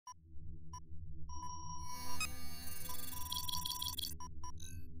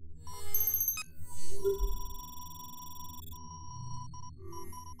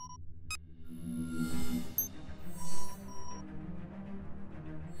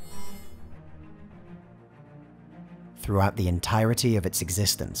throughout the entirety of its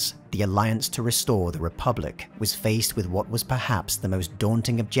existence, the Alliance to restore the Republic was faced with what was perhaps the most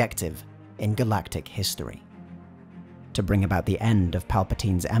daunting objective in galactic history. To bring about the end of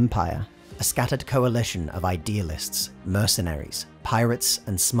Palpatine's empire, a scattered coalition of idealists, mercenaries, pirates,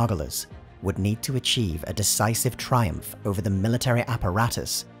 and smugglers would need to achieve a decisive triumph over the military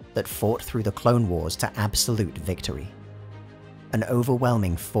apparatus that fought through the Clone Wars to absolute victory. An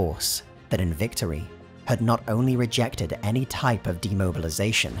overwhelming force that in victory had not only rejected any type of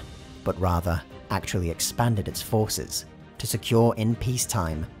demobilization, but rather actually expanded its forces to secure in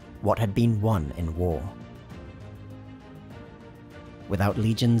peacetime what had been won in war. Without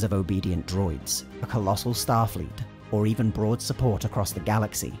legions of obedient droids, a colossal starfleet, or even broad support across the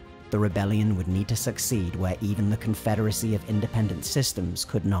galaxy, the rebellion would need to succeed where even the Confederacy of Independent Systems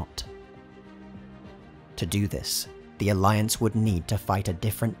could not. To do this, the Alliance would need to fight a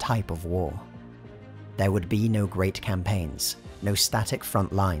different type of war. There would be no great campaigns, no static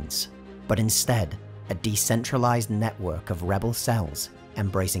front lines, but instead a decentralized network of rebel cells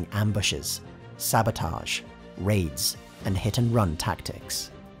embracing ambushes, sabotage, raids, and hit-and-run tactics.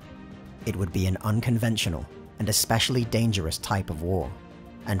 It would be an unconventional and especially dangerous type of war,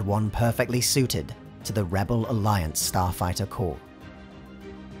 and one perfectly suited to the Rebel Alliance Starfighter Corps.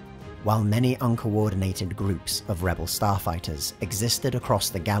 While many uncoordinated groups of rebel starfighters existed across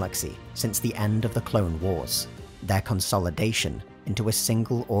the galaxy since the end of the Clone Wars, their consolidation into a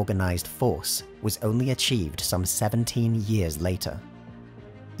single organized force was only achieved some 17 years later.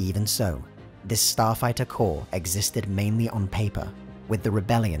 Even so, this Starfighter Corps existed mainly on paper, with the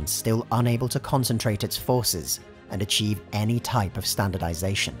rebellion still unable to concentrate its forces and achieve any type of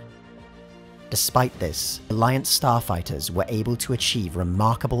standardization. Despite this, Alliance starfighters were able to achieve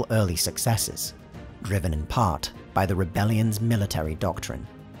remarkable early successes, driven in part by the rebellion's military doctrine.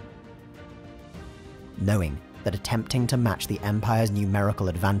 Knowing that attempting to match the Empire's numerical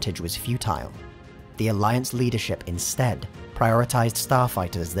advantage was futile, the Alliance leadership instead prioritized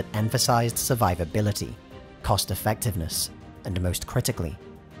starfighters that emphasized survivability, cost-effectiveness, and most critically,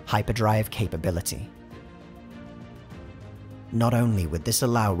 hyperdrive capability. Not only would this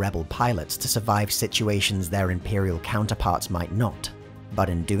allow rebel pilots to survive situations their Imperial counterparts might not, but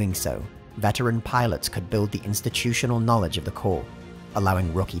in doing so, veteran pilots could build the institutional knowledge of the Corps,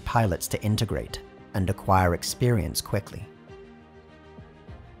 allowing rookie pilots to integrate and acquire experience quickly.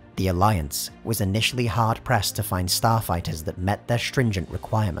 The Alliance was initially hard-pressed to find starfighters that met their stringent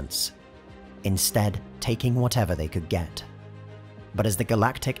requirements, instead taking whatever they could get. But as the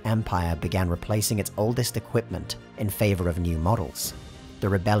Galactic Empire began replacing its oldest equipment in favor of new models, the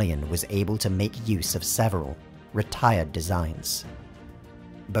Rebellion was able to make use of several retired designs.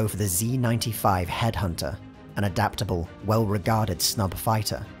 Both the Z-95 Headhunter, an adaptable, well-regarded snub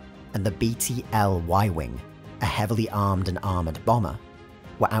fighter, and the BTL Y-Wing, a heavily armed and armored bomber,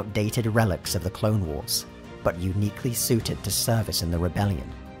 were outdated relics of the Clone Wars, but uniquely suited to service in the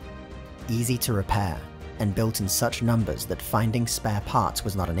Rebellion. Easy to repair, and built in such numbers that finding spare parts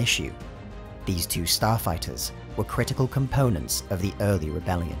was not an issue, these two starfighters were critical components of the early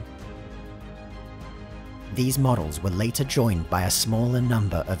Rebellion. These models were later joined by a smaller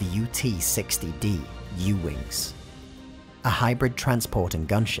number of UT-60D U-Wings. A hybrid transport and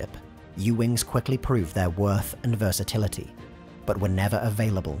gunship, U-Wings quickly proved their worth and versatility, but were never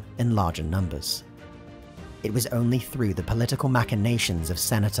available in larger numbers. It was only through the political machinations of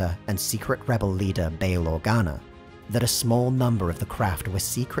Senator and secret rebel leader Bail Organa that a small number of the craft were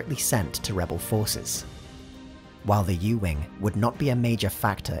secretly sent to rebel forces. While the U-Wing would not be a major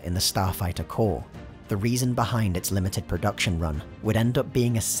factor in the Starfighter Corps, the reason behind its limited production run would end up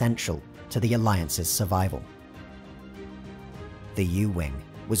being essential to the Alliance's survival. The U-Wing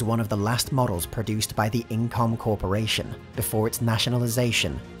was one of the last models produced by the Incom Corporation before its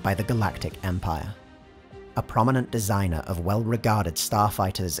nationalization by the Galactic Empire. A prominent designer of well-regarded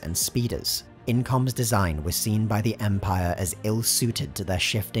starfighters and speeders, Incom's design was seen by the Empire as ill-suited to their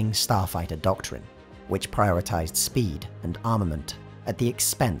shifting starfighter doctrine, which prioritized speed and armament at the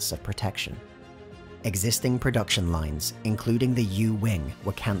expense of protection. Existing production lines, including the U-Wing,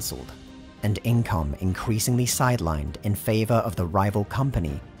 were cancelled, and Incom increasingly sidelined in favor of the rival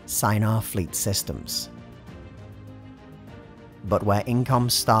company, Sinar Fleet Systems. But where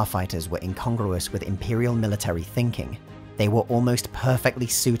Incom's starfighters were incongruous with Imperial military thinking, they were almost perfectly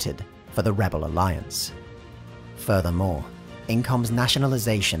suited for the Rebel Alliance. Furthermore, Incom's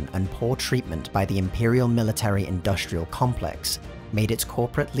nationalization and poor treatment by the Imperial military-industrial complex made its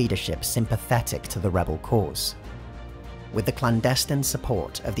corporate leadership sympathetic to the rebel cause. With the clandestine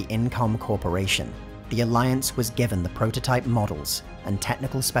support of the Incom Corporation, the Alliance was given the prototype models and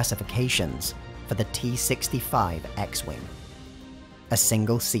technical specifications for the T-65 X-Wing. A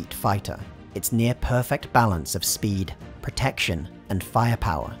single-seat fighter, its near-perfect balance of speed, protection, and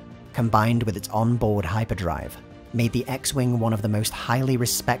firepower, combined with its onboard hyperdrive, made the X-Wing one of the most highly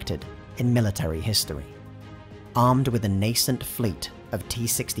respected in military history. Armed with a nascent fleet of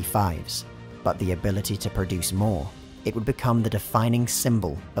T-65s, but the ability to produce more, it would become the defining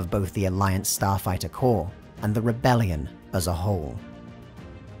symbol of both the Alliance Starfighter Corps and the Rebellion as a whole.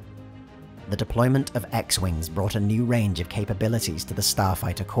 The deployment of X-Wings brought a new range of capabilities to the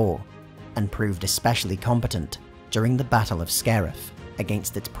Starfighter Corps, and proved especially competent during the Battle of Scarif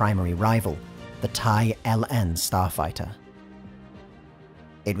against its primary rival, the TIE LN Starfighter.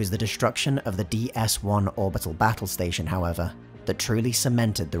 It was the destruction of the DS-1 orbital battle station, however, that truly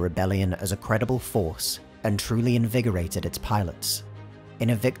cemented the Rebellion as a credible force and truly invigorated its pilots.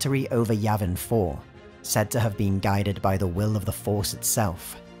 In a victory over Yavin 4, said to have been guided by the will of the Force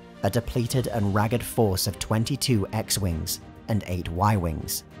itself, a depleted and ragged force of 22 X-Wings and 8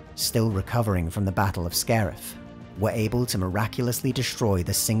 Y-Wings, still recovering from the Battle of Scarif, were able to miraculously destroy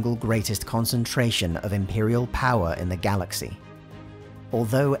the single greatest concentration of Imperial power in the galaxy.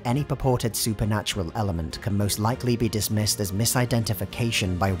 Although any purported supernatural element can most likely be dismissed as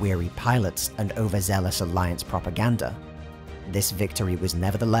misidentification by weary pilots and overzealous Alliance propaganda, this victory was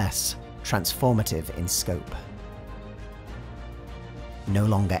nevertheless transformative in scope. No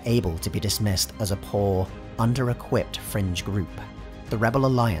longer able to be dismissed as a poor, under-equipped fringe group, the Rebel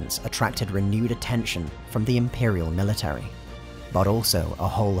Alliance attracted renewed attention from the Imperial military, but also a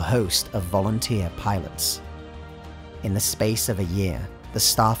whole host of volunteer pilots. In the space of a year, the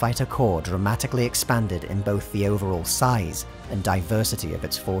Starfighter Corps dramatically expanded in both the overall size and diversity of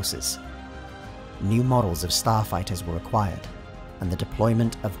its forces. New models of Starfighters were acquired, and the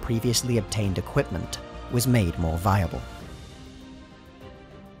deployment of previously obtained equipment was made more viable.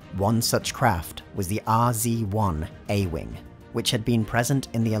 One such craft was the RZ-1 A-Wing, which had been present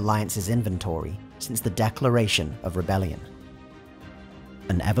in the Alliance's inventory since the declaration of rebellion.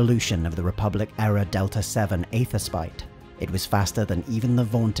 An evolution of the Republic-era Delta-7 Aetherspite, it was faster than even the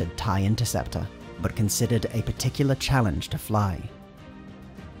vaunted TIE Interceptor, but considered a particular challenge to fly.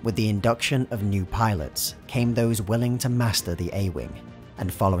 With the induction of new pilots came those willing to master the A-Wing,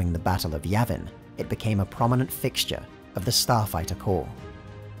 and following the Battle of Yavin, it became a prominent fixture of the Starfighter Corps.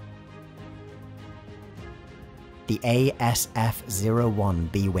 The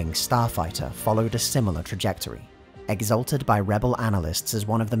ASF-01 B-Wing Starfighter followed a similar trajectory. Exalted by Rebel analysts as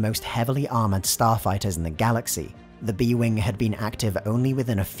one of the most heavily armored starfighters in the galaxy, the B-Wing had been active only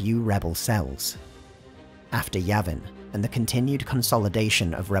within a few Rebel cells. After Yavin, and the continued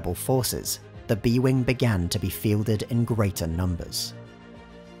consolidation of Rebel forces, the B-Wing began to be fielded in greater numbers.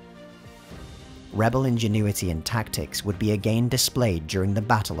 Rebel ingenuity and tactics would be again displayed during the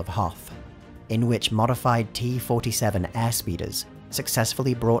Battle of Hoth, in which modified T-47 airspeeders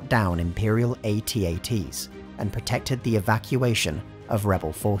successfully brought down Imperial AT-ATs and protected the evacuation of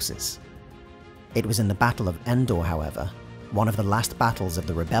Rebel forces. It was in the Battle of Endor, however, one of the last battles of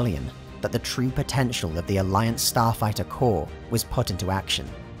the Rebellion, that the true potential of the Alliance Starfighter Corps was put into action.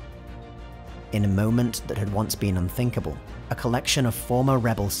 In a moment that had once been unthinkable, a collection of former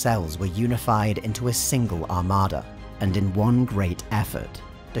Rebel cells were unified into a single armada, and in one great effort,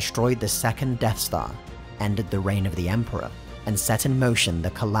 destroyed the second Death Star, ended the reign of the Emperor, and set in motion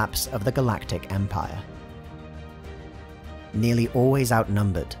the collapse of the Galactic Empire. Nearly always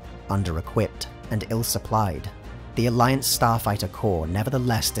outnumbered, under-equipped, and ill-supplied, the Alliance Starfighter Corps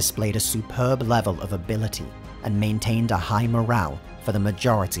nevertheless displayed a superb level of ability and maintained a high morale for the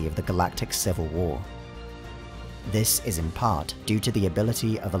majority of the Galactic Civil War. This is in part due to the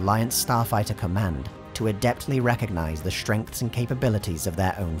ability of Alliance Starfighter Command to adeptly recognize the strengths and capabilities of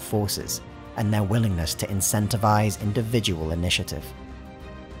their own forces, and their willingness to incentivize individual initiative.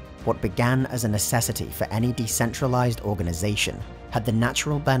 What began as a necessity for any decentralized organization had the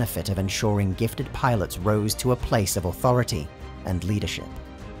natural benefit of ensuring gifted pilots rose to a place of authority and leadership.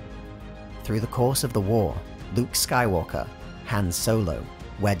 Through the course of the war, Luke Skywalker, Han Solo,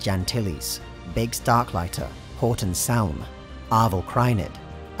 Wedge Antilles, Biggs Darklighter, Horton Salm, Arvel Krynid,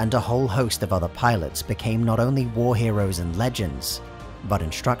 and a whole host of other pilots became not only war heroes and legends, but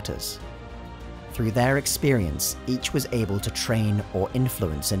instructors. Through their experience, each was able to train or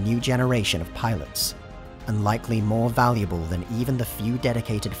influence a new generation of pilots, and likely more valuable than even the few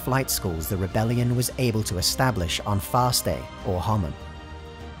dedicated flight schools the Rebellion was able to establish on Farstay or Homun.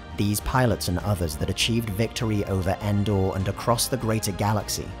 These pilots and others that achieved victory over Endor and across the greater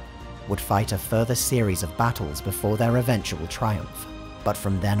galaxy would fight a further series of battles before their eventual triumph, but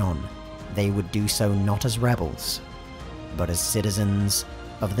from then on, they would do so not as rebels, but as citizens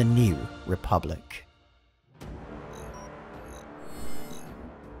of the New Republic.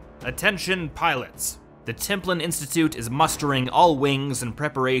 Attention pilots! The Templin Institute is mustering all wings in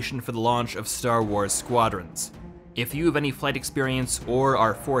preparation for the launch of Star Wars Squadrons. If you have any flight experience or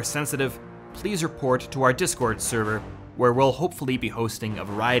are Force sensitive, please report to our Discord server, where we'll hopefully be hosting a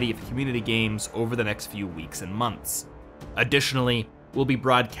variety of community games over the next few weeks and months. Additionally, we'll be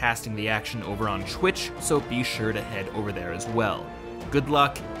broadcasting the action over on Twitch, so be sure to head over there as well. Good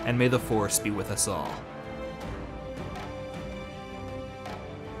luck, and may the Force be with us all.